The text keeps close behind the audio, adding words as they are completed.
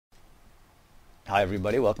Hi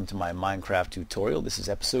everybody, welcome to my Minecraft tutorial. This is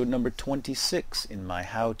episode number 26 in my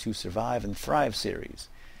How to Survive and Thrive series.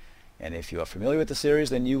 And if you are familiar with the series,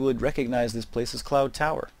 then you would recognize this place as Cloud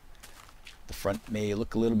Tower. The front may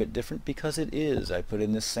look a little bit different because it is. I put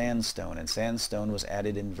in this sandstone, and sandstone was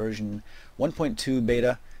added in version 1.2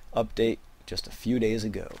 beta update just a few days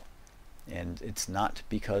ago. And it's not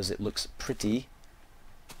because it looks pretty.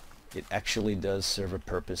 It actually does serve a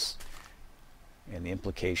purpose, and the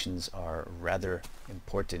implications are rather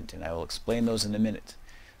important, and I will explain those in a minute.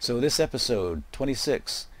 So this episode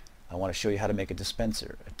 26, I want to show you how to make a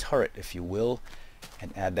dispenser, a turret if you will,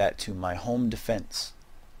 and add that to my home defense.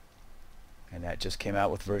 And that just came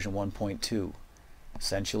out with version 1.2.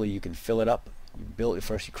 Essentially you can fill it up. You build it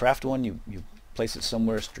first, you craft one, you place it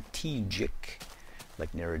somewhere strategic,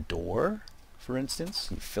 like near a door for instance.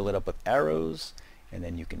 You fill it up with arrows, and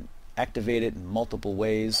then you can activate it in multiple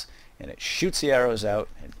ways, and it shoots the arrows out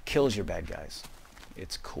and kills your bad guys.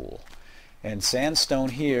 It's cool. And sandstone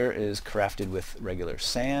here is crafted with regular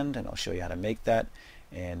sand, and I'll show you how to make that.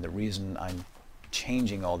 And the reason I'm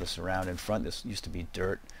changing all this around in front, this used to be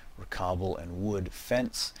dirt or cobble and wood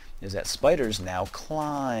fence, is that spiders now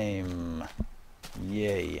climb.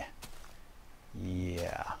 Yay.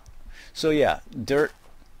 Yeah. So yeah, dirt,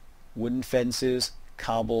 wooden fences,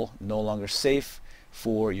 cobble, no longer safe.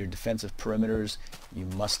 For your defensive perimeters, you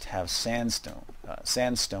must have sandstone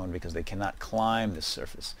because they cannot climb this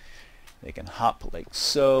surface. They can hop like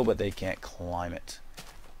so, but they can't climb it.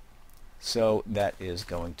 So that is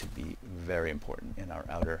going to be very important in our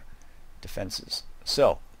outer defenses.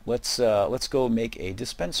 So let's go make a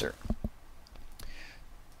dispenser.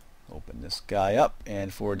 Open this guy up,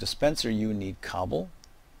 and for a dispenser you need cobble,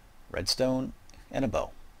 redstone, and a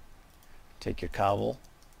bow. Take your cobble,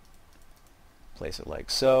 place it like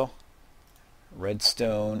so,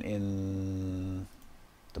 redstone in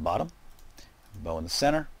the bottom, bow in the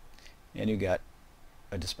center, and you got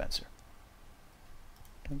a dispenser.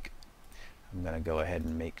 I'm going to go ahead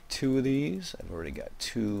and make 2 of these. I've already got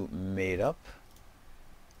 2 made up,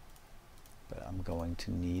 but I'm going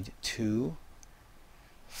to need 2,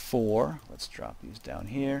 4. Let's drop these down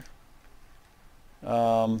here.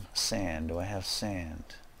 Sand. Do I have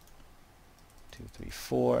sand? 2, 3,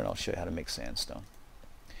 4, and I'll show you how to make sandstone.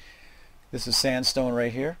 This is sandstone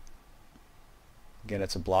right here. Again,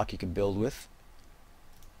 it's a block you can build with.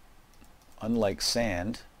 Unlike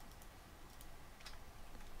sand,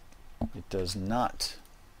 it does not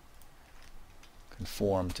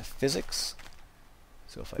conform to physics.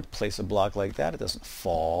 So if I place a block like that, it doesn't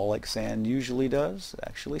fall like sand usually does. It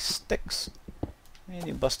actually sticks. And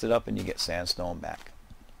you bust it up and you get sandstone back.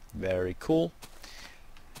 Very cool.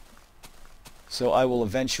 So I will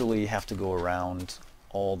eventually have to go around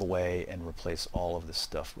all the way and replace all of this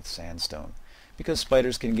stuff with sandstone, because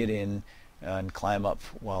spiders can get in and climb up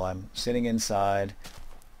while I'm sitting inside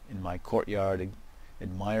in my courtyard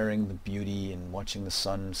admiring the beauty and watching the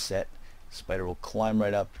sun set. Spider will climb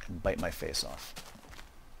right up and bite my face off,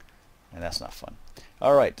 and that's not fun.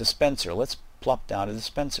 Alright, dispenser. Let's plop down a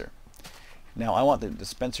dispenser. Now I want the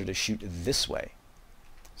dispenser to shoot this way,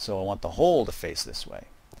 so I want the hole to face this way.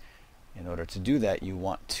 In order to do that, you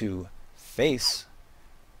want to face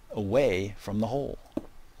away from the hole,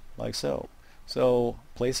 like so. So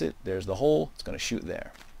place it, there's the hole, it's going to shoot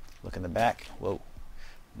there. Look in the back, whoa,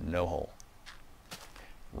 no hole.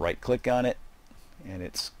 Right click on it, and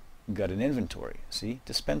it's got an inventory. See,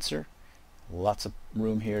 dispenser, lots of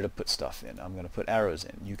room here to put stuff in. I'm going to put arrows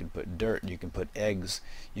in. You can put dirt, you can put eggs,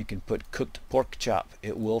 you can put cooked pork chop.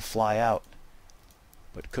 It will fly out.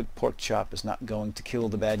 But cooked pork chop is not going to kill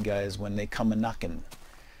the bad guys when they come a-knockin'.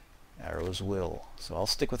 Arrows will. So I'll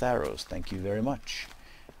stick with arrows. Thank you very much.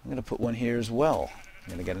 I'm going to put one here as well. I'm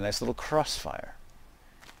going to get a nice little crossfire.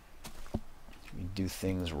 We do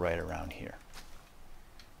things right around here.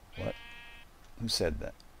 What? Who said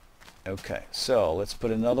that? Okay, so let's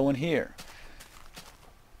put another one here.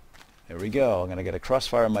 There we go. I'm going to get a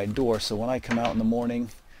crossfire on my door, so when I come out in the morning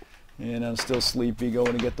and I'm still sleepy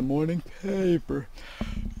going to get the morning paper,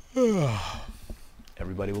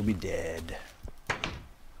 everybody will be dead.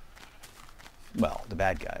 Well, the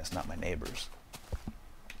bad guys, not my neighbors.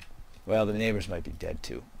 Well, the neighbors might be dead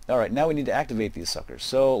too. Alright, now we need to activate these suckers.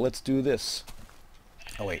 So let's do this.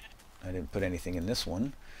 Oh wait, I didn't put anything in this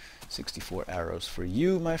one. 64 arrows for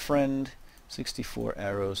you, my friend. 64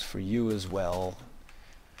 arrows for you as well.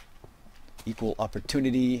 Equal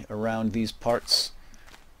opportunity around these parts.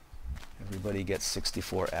 Everybody gets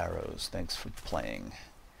 64 arrows. Thanks for playing.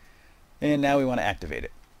 And now we want to activate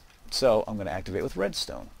it. So I'm going to activate with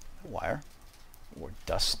redstone, wire, or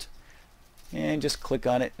dust. And just click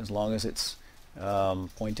on it as long as it's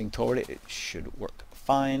pointing toward it. It should work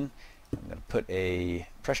fine. I'm going to put a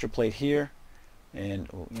pressure plate here, and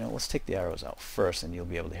you know, let's take the arrows out first, and you'll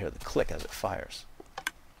be able to hear the click as it fires.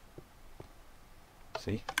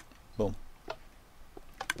 See? Boom.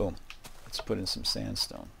 Boom. Let's put in some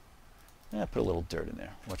sandstone. Yeah, put a little dirt in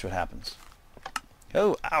there. Watch what happens.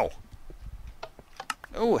 Oh, ow!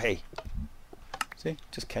 Oh, hey! See?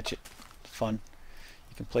 Just catch it. Fun.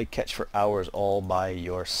 You can play catch for hours all by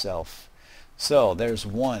yourself. So, there's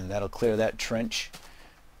one. That'll clear that trench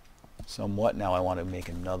somewhat. Now I want to make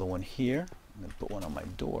another one here. I'm going to put one on my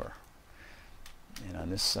door. And on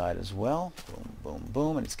this side as well. Boom, boom,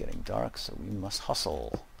 boom. And it's getting dark, so we must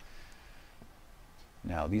hustle.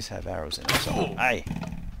 Now, these have arrows in them, so aye!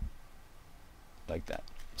 Like that.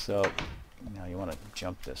 So, now you want to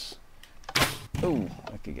jump this. Oh,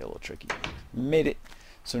 that could get a little tricky. Made it.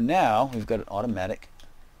 So now we've got an automatic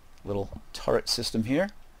little turret system here.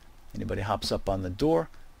 Anybody hops up on the door,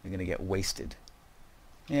 they're going to get wasted.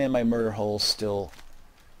 And my murder holes still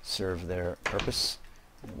serve their purpose.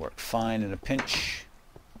 They work fine in a pinch.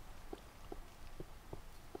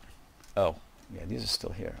 Oh, yeah, these are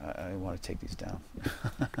still here. I want to take these down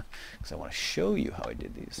because I want to show you how I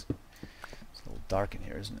did these. It's a little dark in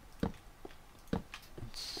here, isn't it?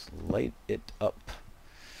 Let's light it up.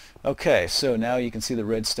 Okay, so now you can see the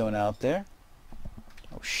redstone out there.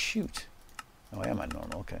 Oh, shoot. Oh, I am on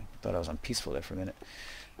normal. Okay. Thought I was on peaceful there for a minute.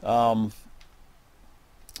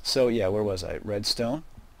 So, yeah, where was I? Redstone.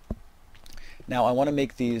 Now, I want to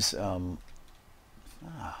make these... I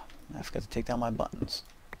forgot to take down my buttons.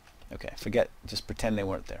 Okay, forget. Just pretend they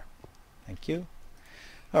weren't there. Thank you.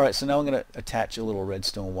 Alright, so now I'm going to attach a little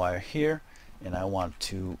redstone wire here, and I want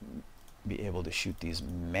to be able to shoot these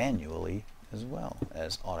manually as well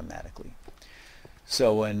as automatically.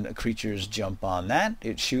 So when creatures jump on that,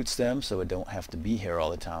 it shoots them, so it don't have to be here all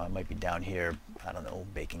the time. I might be down here, I don't know,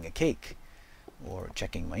 baking a cake, or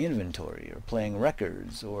checking my inventory, or playing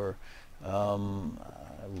records, or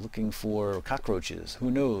looking for cockroaches,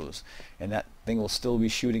 who knows, and that thing will still be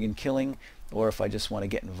shooting and killing. Or if I just want to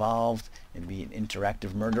get involved and be an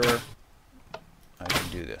interactive murderer, I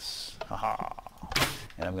can do this. Haha!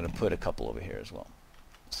 And I'm going to put a couple over here as well.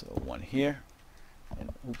 So one here,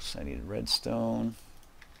 and oops, I needed redstone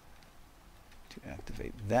to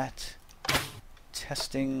activate that.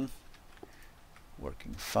 Testing,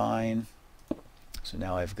 working fine. So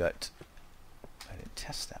now I've got, I didn't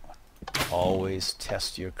test that one. Always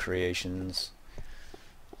test your creations,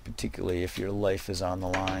 particularly if your life is on the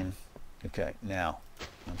line. Okay, now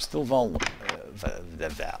I'm still vulnerable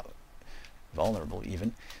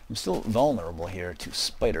even. I'm still vulnerable here to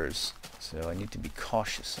spiders, so I need to be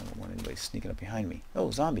cautious. I don't want anybody sneaking up behind me.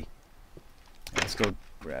 Oh, zombie. Let's go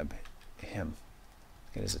grab him.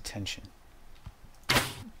 Get his attention.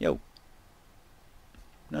 Yo.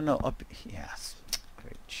 No, up. Yes.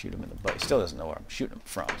 Great. Shoot him in the butt. He still doesn't know where I'm shooting him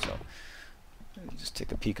from, so just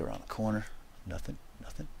take a peek around the corner. Nothing.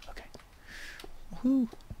 Nothing. Okay. Woohoo.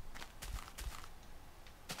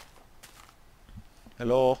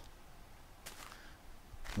 Hello.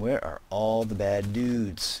 Where are all the bad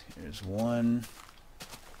dudes? Here's one.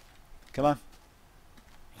 Come on.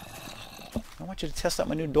 I want you to test out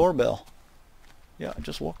my new doorbell. Yeah,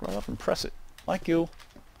 just walk right up and press it. Like you.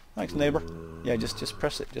 Thanks, neighbor. Yeah, just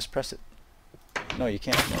press it. Just press it. No, you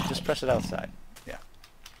can't. No, just press it outside. Yeah.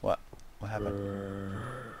 What? What happened?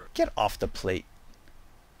 Get off the plate.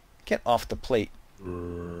 Get off the plate.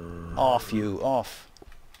 Off you. Off.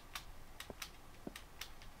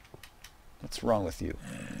 What's wrong with you?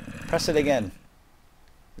 Press it again.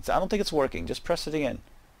 I don't think it's working. Just press it again.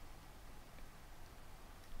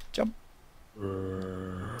 Jump.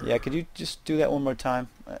 Yeah, could you just do that one more time?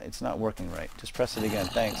 It's not working right. Just press it again.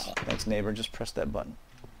 Thanks. Thanks, neighbor. Just press that button.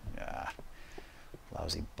 Ah,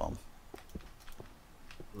 lousy bum.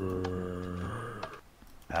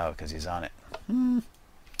 Oh, because he's on it.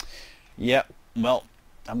 Yep. Well,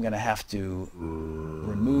 I'm going to have to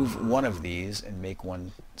remove one of these and make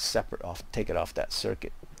one separate off, take it off that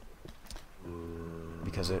circuit.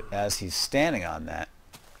 Because as he's standing on that,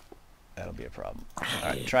 that'll be a problem.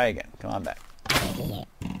 Alright, try again. Come on back.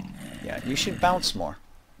 Yeah, you should bounce more.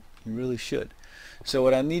 You really should. So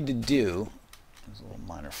what I need to do, there's a little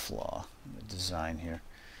minor flaw in the design here,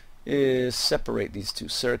 is separate these two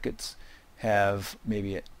circuits, have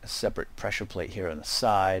maybe a separate pressure plate here on the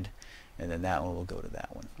side, and then that one will go to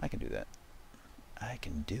that one. I can do that. I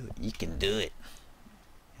can do it. You can do it.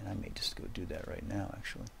 And I may just go do that right now,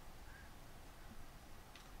 actually.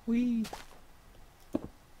 Whee!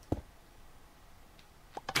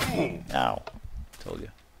 Ow. Told you.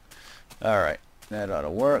 Alright. That ought to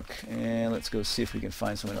work. And let's go see if we can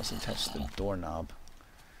find someone else to test the doorknob.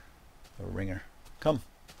 Or ringer. Come.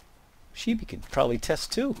 Sheepy can probably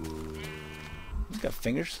test too. He's got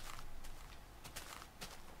fingers.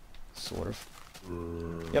 Sort of.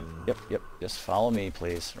 Yep, yep, yep. Just follow me,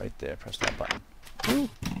 please. Right there. Press that button. Woo.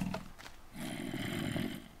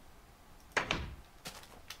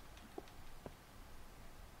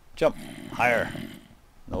 Jump higher.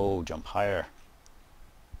 No, jump higher.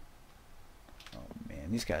 Oh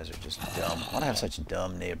man, these guys are just dumb. Why do I have such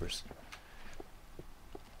dumb neighbors?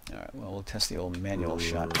 Alright, well, we'll test the old manual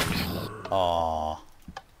shot. Aww. Oh,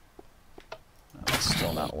 it's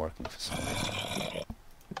still not working for some reason.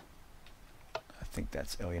 I think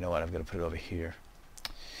that's... Oh, you know what? I've got to put it over here.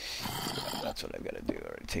 That's what I've got to do.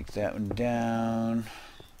 Alright, take that one down.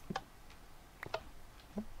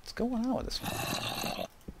 What's going on with this one?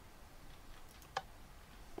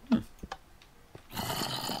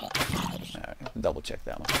 Alright, double check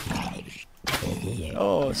that one.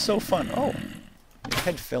 Oh, it's so fun. Oh, your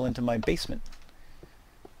head fell into my basement.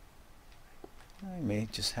 I may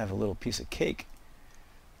just have a little piece of cake.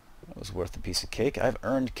 That was worth a piece of cake. I've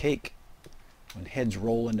earned cake. When heads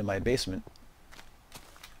roll into my basement,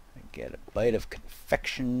 I get a bite of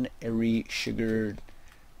confectionery, sugar,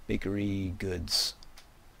 bakery goods.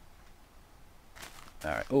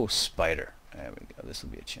 Alright, oh, spider. There we go. This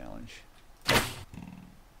will be a challenge.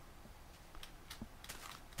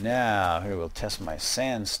 Now, here we'll test my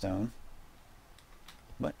sandstone.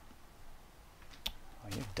 What? Oh,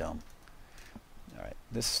 you're dumb. Alright,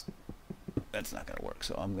 that's not going to work,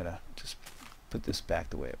 so I'm going to just put this back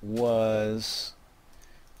the way it was,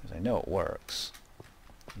 because I know it works.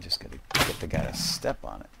 I'm just going to get the guy to step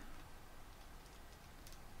on it.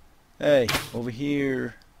 Hey, over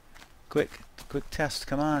here. Quick test,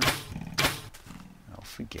 come on. Oh,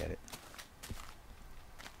 forget it.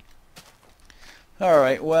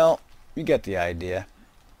 Alright, well, you get the idea.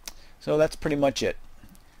 So that's pretty much it.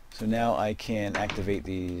 So now I can activate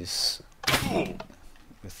these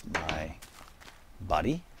with my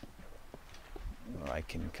body. Or I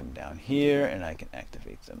can come down here and I can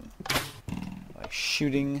activate them by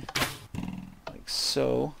shooting like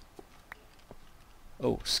so.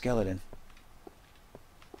 Oh, skeleton.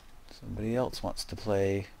 Somebody else wants to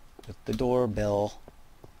play with the doorbell.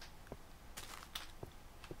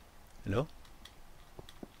 Hello?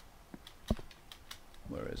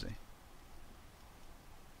 Where is he?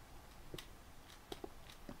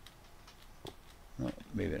 Oh,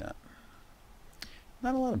 maybe not.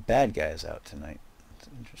 Not a lot of bad guys out tonight. That's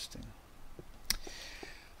interesting.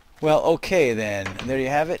 Well, okay then. There you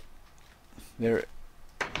have it. There's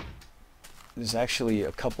actually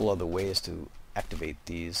a couple other ways to activate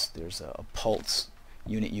these. There's a pulse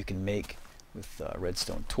unit you can make with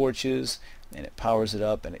redstone torches, and it powers it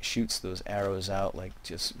up and it shoots those arrows out like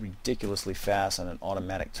just ridiculously fast on an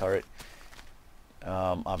automatic turret.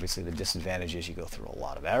 Obviously the disadvantage is you go through a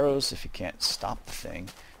lot of arrows if you can't stop the thing.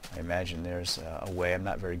 I imagine there's a way. I'm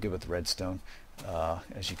not very good with redstone,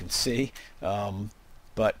 as you can see,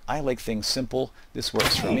 but I like things simple. This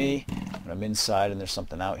works for me. When I'm inside and there's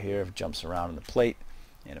something out here, if it jumps around on the plate,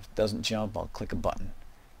 and if it doesn't jump, I'll click a button.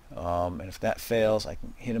 And if that fails, I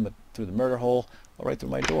can hit him through the murder hole or right through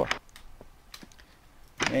my door.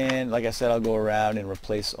 And like I said, I'll go around and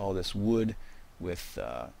replace all this wood with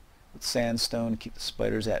sandstone, keep the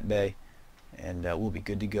spiders at bay, and we'll be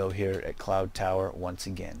good to go here at Cloud Tower once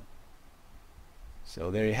again.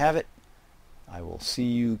 So there you have it. I will see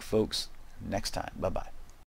you folks next time. Bye-bye.